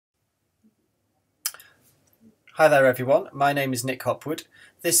Hi there everyone, my name is Nick Hopwood.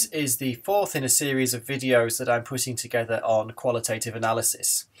 This is the fourth in a series of videos that I'm putting together on qualitative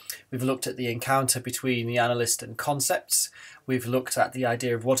analysis. We've looked at the encounter between the analyst and concepts. We've looked at the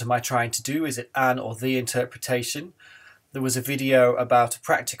idea of what am I trying to do, is it an or the interpretation. There was a video about a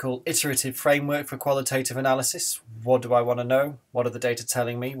practical iterative framework for qualitative analysis. What do I want to know? What are the data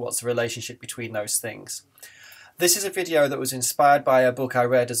telling me? What's the relationship between those things? This is a video that was inspired by a book I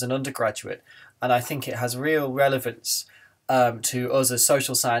read as an undergraduate, and I think it has real relevance to us as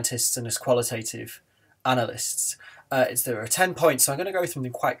social scientists and as qualitative analysts. There are 10 points, so I'm going to go through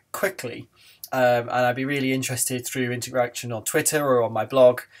them quite quickly, and I'd be really interested through interaction on Twitter or on my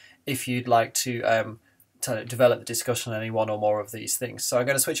blog if you'd like to develop the discussion on any one or more of these things. So I'm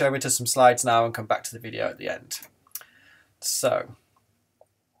going to switch over to some slides now and come back to the video at the end. So,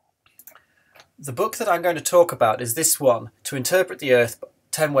 the book that I'm going to talk about is this one, To Interpret the Earth,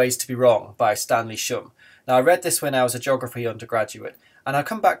 10 Ways to be Wrong by Stanley Shum. Now, I read this when I was a geography undergraduate, and I've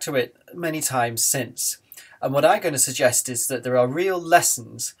come back to it many times since. And what I'm going to suggest is that there are real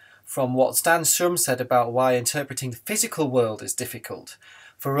lessons from what Stan Shum said about why interpreting the physical world is difficult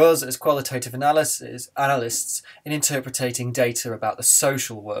for us as qualitative analysts in interpreting data about the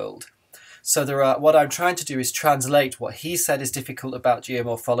social world. So what I'm trying to do is translate what he said is difficult about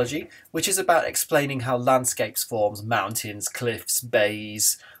geomorphology, which is about explaining how landscapes forms, mountains, cliffs,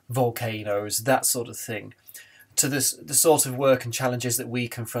 bays, volcanoes, that sort of thing, to the sort of work and challenges that we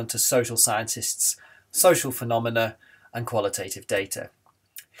confront as social scientists, social phenomena and qualitative data.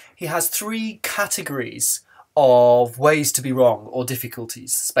 He has three categories of ways to be wrong or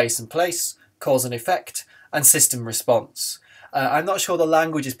difficulties: space and place, cause and effect, and system response. I'm not sure the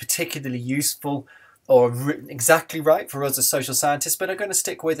language is particularly useful or exactly right for us as social scientists, but I'm going to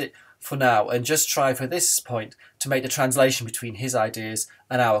stick with it for now and just try for this point to make the translation between his ideas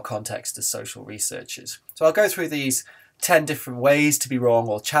and our context as social researchers. So I'll go through these 10 different ways to be wrong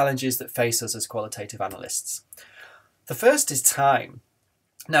or challenges that face us as qualitative analysts. The first is time.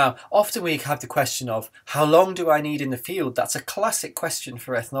 Now, often we have the question of how long do I need in the field? That's a classic question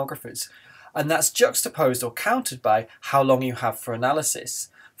for ethnographers. And that's juxtaposed or countered by how long you have for analysis.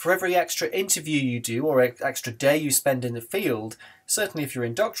 For every extra interview you do or extra day you spend in the field, certainly if you're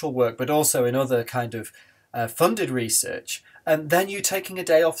in doctoral work, but also in other kind of funded research, and then you're taking a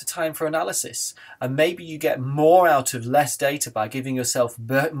day off the time for analysis. And maybe you get more out of less data by giving yourself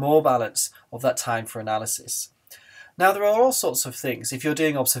more balance of that time for analysis. Now, there are all sorts of things. If you're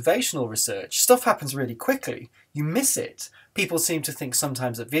doing observational research, stuff happens really quickly. You miss it. People seem to think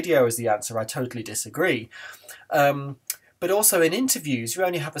sometimes that video is the answer. I totally disagree. But also in interviews, you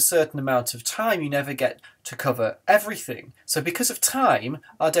only have a certain amount of time. You never get to cover everything. So because of time,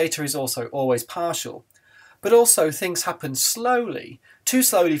 our data is also always partial. But also things happen slowly, too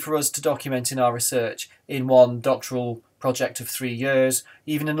slowly for us to document in our research in one doctoral project of 3 years,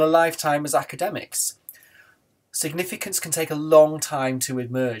 even in a lifetime as academics. Significance can take a long time to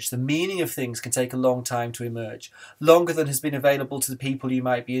emerge. The meaning of things can take a long time to emerge. Longer than has been available to the people you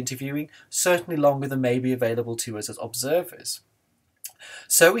might be interviewing, certainly longer than may be available to us as observers.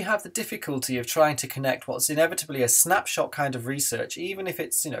 So we have the difficulty of trying to connect what's inevitably a snapshot kind of research, even if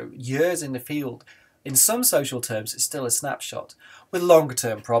it's, years in the field. In some social terms, it's still a snapshot, with longer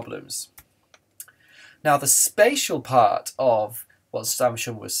term problems. Now, the spatial part of what Stan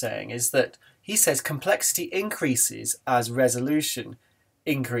Shum was saying is that he says complexity increases as resolution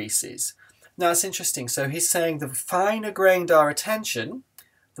increases. Now, it's interesting. So he's saying the finer grained our attention,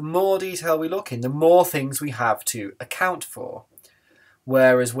 the more detail we look in, the more things we have to account for.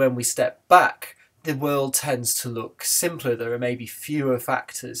 Whereas when we step back, the world tends to look simpler. There are maybe fewer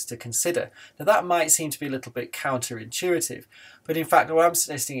factors to consider. Now, that might seem to be a little bit counterintuitive, but in fact, what I'm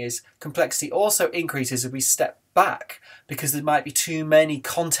suggesting is complexity also increases as we step back, because there might be too many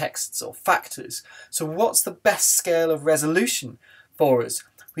contexts or factors. So what's the best scale of resolution for us?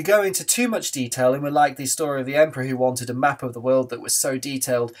 We go into too much detail and we're like the story of the emperor who wanted a map of the world that was so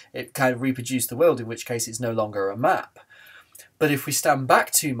detailed it kind of reproduced the world, in which case it's no longer a map. But if we stand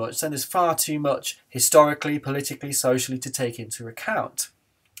back too much, then there's far too much historically, politically, socially to take into account.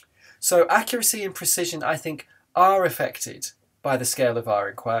 So accuracy and precision, I think, are affected by the scale of our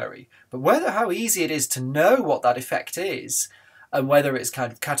inquiry. But how easy it is to know what that effect is, and whether it's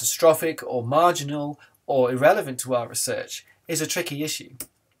kind of catastrophic or marginal or irrelevant to our research, is a tricky issue.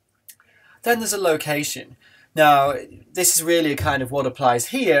 Then there's a location. Now, this is really a kind of what applies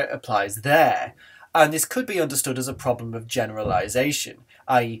here, applies there. And this could be understood as a problem of generalization,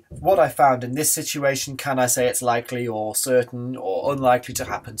 i.e. what I found in this situation, can I say it's likely or certain or unlikely to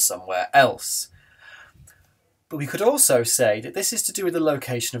happen somewhere else? But we could also say that this is to do with the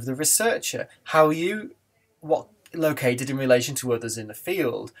location of the researcher, how you what located in relation to others in the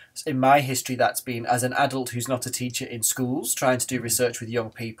field. In my history, that's been as an adult who's not a teacher in schools, trying to do research with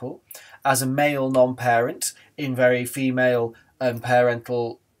young people, as a male non-parent in very female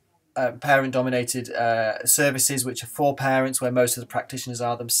parent-dominated services which are for parents, where most of the practitioners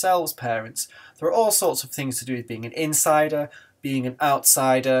are themselves parents. There are all sorts of things to do with being an insider, being an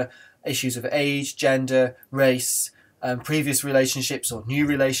outsider, issues of age, gender, race, previous relationships or new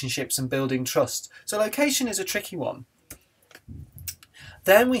relationships, and building trust. So location is a tricky one.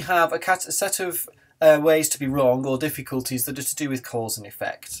 Then we have a set of ways to be wrong, or difficulties, that are to do with cause and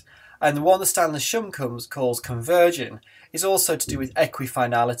effect. And the one that Stanley Shum calls convergence is also to do with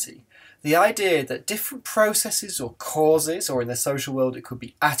equifinality. The idea that different processes or causes, or in the social world it could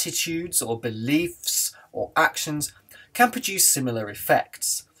be attitudes or beliefs or actions, can produce similar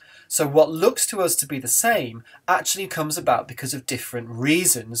effects. So what looks to us to be the same actually comes about because of different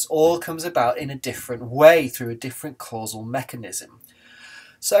reasons, or comes about in a different way through a different causal mechanism.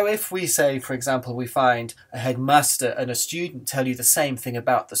 So if we say, for example, we find a headmaster and a student tell you the same thing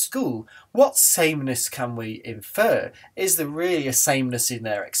about the school, what sameness can we infer? Is there really a sameness in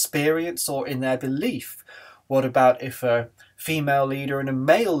their experience or in their belief? What about if a female leader and a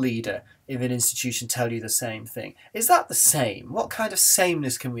male leader in an institution tell you the same thing? Is that the same? What kind of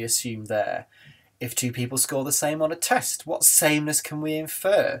sameness can we assume there? If two people score the same on a test, what sameness can we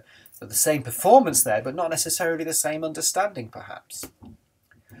infer? So the same performance there, but not necessarily the same understanding, perhaps.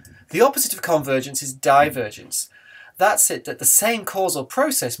 The opposite of convergence is divergence. That's it, that the same causal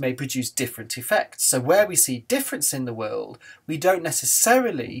process may produce different effects. So where we see difference in the world, we don't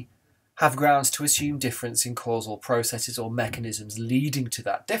necessarily have grounds to assume difference in causal processes or mechanisms leading to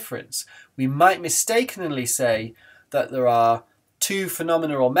that difference. We might mistakenly say that there are two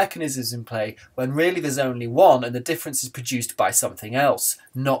phenomena or mechanisms in play when really there's only one, and the difference is produced by something else,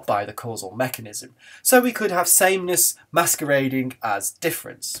 not by the causal mechanism. So we could have sameness masquerading as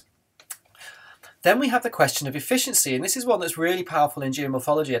difference. Then we have the question of efficiency, and this is one that's really powerful in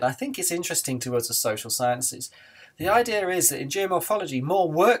geomorphology, and I think it's interesting to us as social sciences. The idea is that in geomorphology,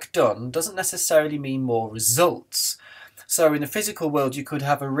 more work done doesn't necessarily mean more results. So in the physical world, you could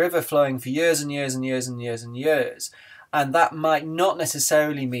have a river flowing for years and years and years and years and years, and that might not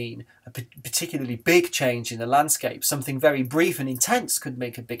necessarily mean a particularly big change in the landscape. Something very brief and intense could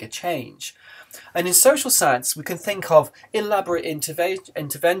make a bigger change. And in social science, we can think of elaborate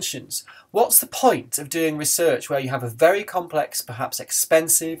interventions. What's the point of doing research where you have a very complex, perhaps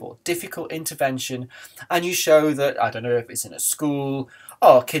expensive or difficult intervention, and you show that, I don't know if it's in a school,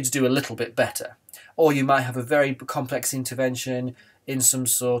 kids do a little bit better. Or you might have a very complex intervention in some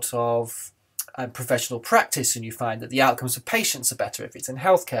sort of professional practice, and you find that the outcomes for patients are better if it's in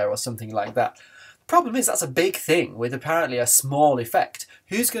healthcare or something like that. The problem is that's a big thing with apparently a small effect.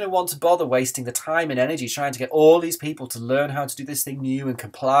 Who's going to want to bother wasting the time and energy trying to get all these people to learn how to do this thing new and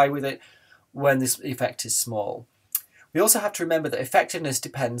comply with it when this effect is small? We also have to remember that effectiveness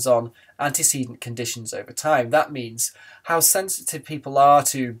depends on antecedent conditions over time. That means how sensitive people are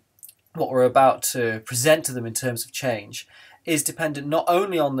to what we're about to present to them in terms of change is dependent not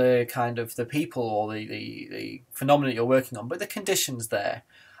only on the kind of the people or the phenomena you're working on, but the conditions there.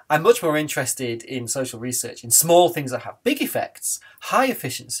 I'm much more interested in social research in small things that have big effects, high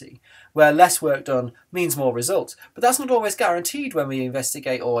efficiency, where less work done means more results. But that's not always guaranteed when we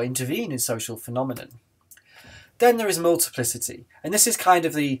investigate or intervene in social phenomenon. Then there is multiplicity, and this is kind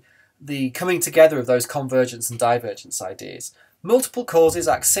of the coming together of those convergence and divergence ideas. Multiple causes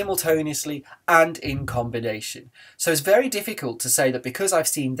act simultaneously and in combination. So it's very difficult to say that because I've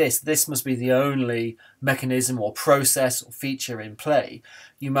seen this must be the only mechanism or process or feature in play.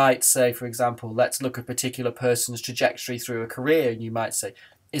 You might say, for example, let's look at a particular person's trajectory through a career, and you might say,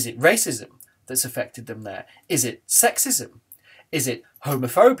 is it racism that's affected them there? Is it sexism? Is it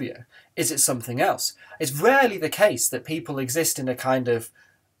homophobia? Is it something else? It's rarely the case that people exist in a kind of,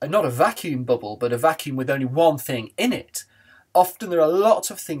 not a vacuum bubble, but a vacuum with only one thing in it. Often there are lots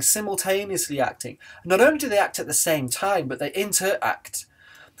of things simultaneously acting. Not only do they act at the same time, but they interact.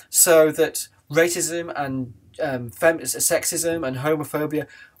 So that racism and sexism and homophobia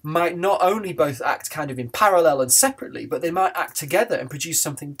might not only both act kind of in parallel and separately, but they might act together and produce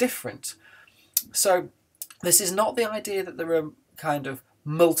something different. So this is not the idea that there are kind of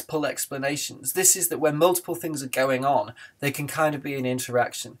multiple explanations. This is that when multiple things are going on, they can kind of be in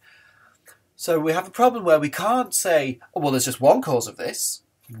interaction. So we have a problem where we can't say, oh, well, there's just one cause of this,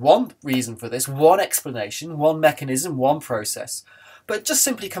 one reason for this, one explanation, one mechanism, one process. But just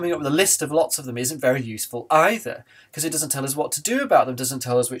simply coming up with a list of lots of them isn't very useful either, because it doesn't tell us what to do about them, doesn't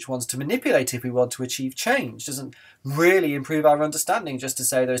tell us which ones to manipulate if we want to achieve change, doesn't really improve our understanding just to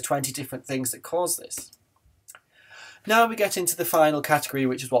say there's 20 different things that cause this. Now we get into the final category,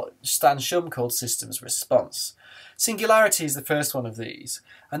 which is what Stan Shum called systems response. Singularity is the first one of these,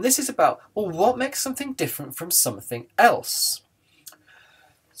 and this is about, well, what makes something different from something else?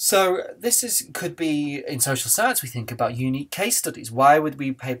 So could be in social science. We think about unique case studies. Why would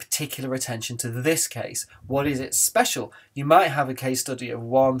we pay particular attention to this case? What is it special? You might have a case study of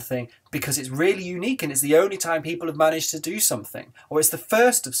one thing because it's really unique and it's the only time people have managed to do something, or it's the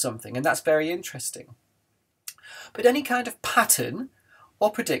first of something, and that's very interesting. But any kind of pattern or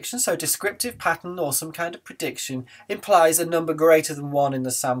prediction, so descriptive pattern or some kind of prediction, implies a number greater than 1 in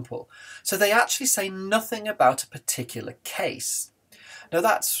the sample. So they actually say nothing about a particular case.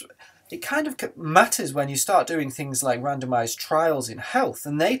 Now it kind of matters when you start doing things like randomized trials in health,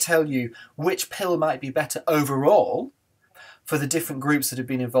 and they tell you which pill might be better overall for the different groups that have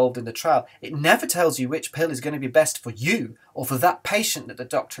been involved in the trial. It never tells you which pill is going to be best for you or for that patient that the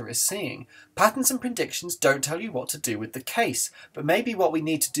doctor is seeing. Patterns and predictions don't tell you what to do with the case, but maybe what we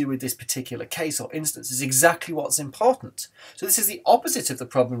need to do with this particular case or instance is exactly what's important. So this is the opposite of the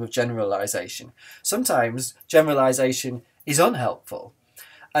problem of generalization. Sometimes generalization is unhelpful.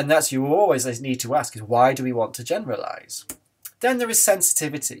 And that's you always need to ask is, why do we want to generalize? Then there is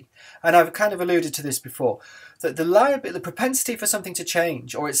sensitivity. And I've kind of alluded to this before, that the propensity for something to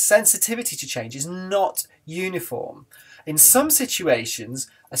change or its sensitivity to change is not uniform. In some situations,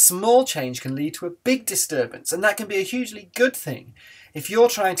 a small change can lead to a big disturbance, and that can be a hugely good thing. If you're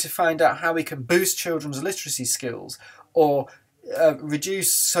trying to find out how we can boost children's literacy skills or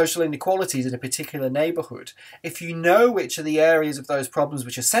reduce social inequalities in a particular neighbourhood, if you know which are the areas of those problems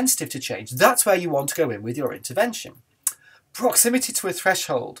which are sensitive to change, that's where you want to go in with your intervention. Proximity to a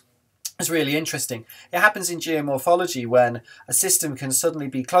threshold is really interesting. It happens in geomorphology when a system can suddenly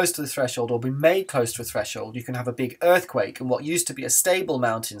be close to the threshold or be made close to a threshold. You can have a big earthquake, and what used to be a stable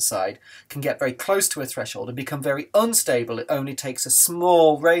mountainside can get very close to a threshold and become very unstable. It only takes a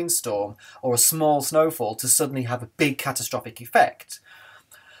small rainstorm or a small snowfall to suddenly have a big catastrophic effect.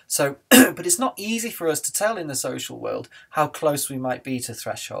 So, but it's not easy for us to tell in the social world how close we might be to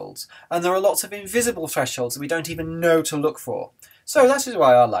thresholds. And there are lots of invisible thresholds that we don't even know to look for. So that is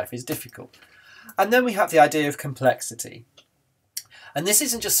why our life is difficult. And then we have the idea of complexity. And this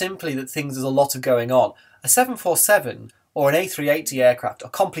isn't just simply that there's a lot of going on. A 747 or an A380 aircraft are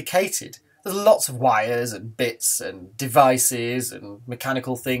complicated. There's lots of wires and bits and devices and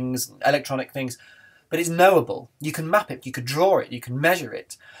mechanical things and electronic things. But it's knowable. You can map it, you can draw it, you can measure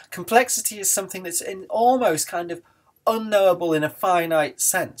it. Complexity is something that's almost kind of unknowable in a finite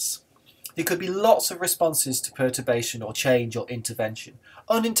sense. There could be lots of responses to perturbation or change or intervention.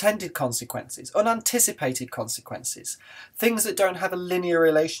 Unintended consequences, unanticipated consequences, things that don't have a linear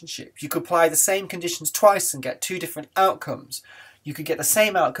relationship. You could apply the same conditions twice and get 2 different outcomes. You could get the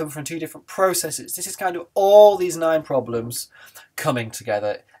same outcome from 2 different processes. This is kind of all these 9 problems coming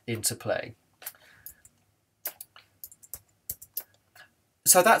together into play.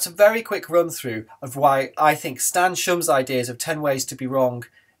 So that's a very quick run through of why I think Stan Shum's ideas of 10 ways to be wrong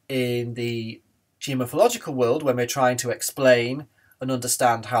in the geomorphological world, when we're trying to explain and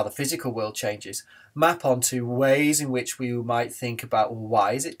understand how the physical world changes, map onto ways in which we might think about, well,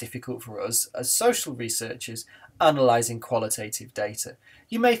 why is it difficult for us as social researchers analysing qualitative data.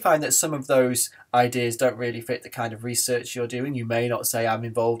 You may find that some of those ideas don't really fit the kind of research you're doing. You may not say I'm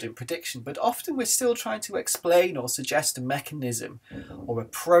involved in prediction, but often we're still trying to explain or suggest a mechanism or a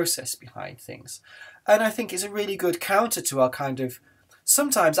process behind things. And I think it's a really good counter to our kind of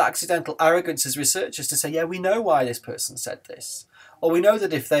sometimes accidental arrogance as researchers to say, yeah, we know why this person said this. Or we know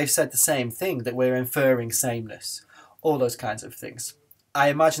that if they've said the same thing that we're inferring sameness. All those kinds of things. I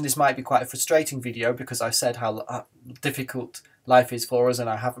imagine this might be quite a frustrating video because I've said how difficult life is for us and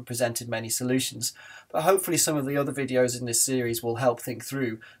I haven't presented many solutions. But hopefully some of the other videos in this series will help think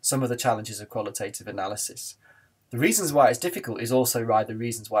through some of the challenges of qualitative analysis. The reasons why it's difficult is also why the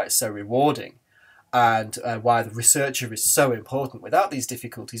reasons why it's so rewarding and why the researcher is so important. Without these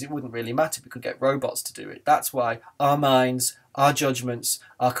difficulties, it wouldn't really matter. We could get robots to do it. That's why our minds, our judgments,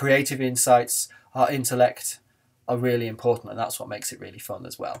 our creative insights, our intellect are really important, and that's what makes it really fun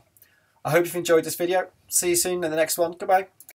as well. I hope you've enjoyed this video. See you soon in the next one. Goodbye.